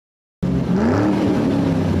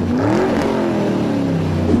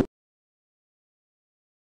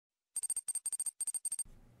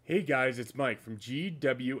Hey guys, it's Mike from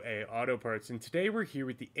GWA Auto Parts, and today we're here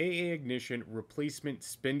with the AA Ignition Replacement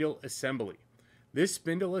Spindle Assembly. This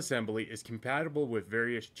spindle assembly is compatible with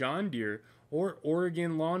various John Deere or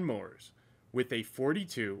Oregon lawnmowers with a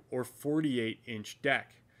 42 or 48-inch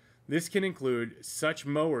deck. This can include such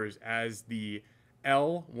mowers as the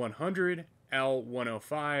L100,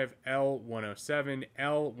 L105, L107,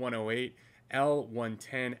 L108,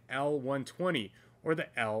 L110, L120, or the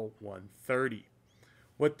L130.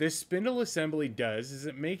 What this spindle assembly does is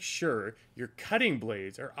it makes sure your cutting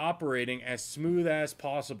blades are operating as smooth as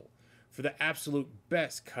possible for the absolute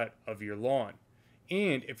best cut of your lawn.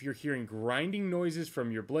 And if you're hearing grinding noises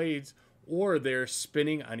from your blades or they're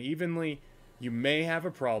spinning unevenly, you may have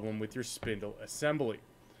a problem with your spindle assembly.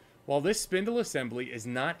 While this spindle assembly is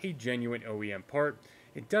not a genuine OEM part,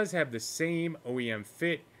 it does have the same OEM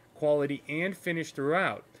fit, quality, and finish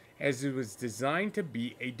throughout, as it was designed to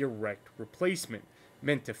be a direct replacement,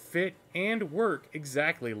 meant to fit and work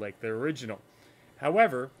exactly like the original.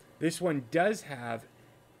 However, this one does have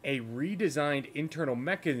a redesigned internal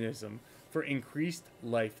mechanism for increased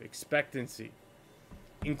life expectancy.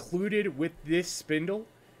 Included with this spindle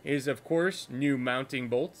is, of course, new mounting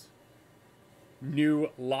bolts, new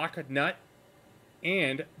lock nut,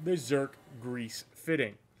 and the Zerk grease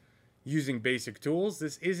fitting. Using basic tools,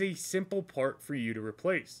 this is a simple part for you to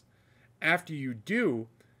replace. After you do,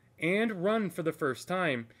 and run for the first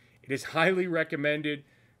time, it is highly recommended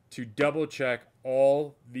to double check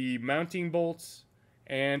all the mounting bolts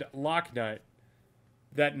and lock nut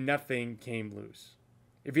that nothing came loose.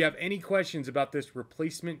 If you have any questions about this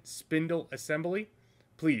replacement spindle assembly,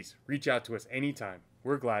 please reach out to us anytime.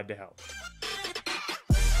 We're glad to help.